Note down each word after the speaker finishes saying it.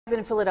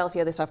In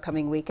Philadelphia this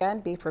upcoming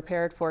weekend, be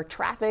prepared for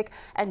traffic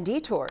and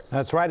detours.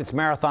 That's right. It's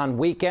marathon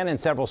weekend and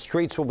several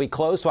streets will be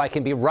closed, so I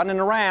can be running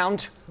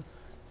around.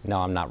 No,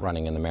 I'm not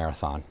running in the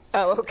marathon.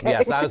 Oh, okay.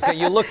 Yes,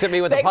 you looked at me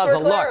with a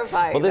puzzled look.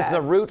 Well, this is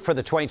a route for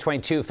the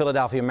 2022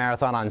 Philadelphia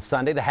Marathon on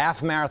Sunday. The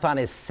half marathon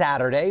is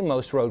Saturday.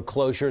 Most road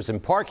closures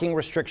and parking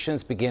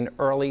restrictions begin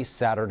early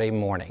Saturday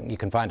morning. You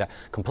can find a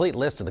complete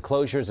list of the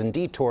closures and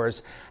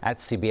detours at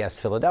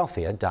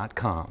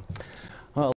cbsphiladelphia.com.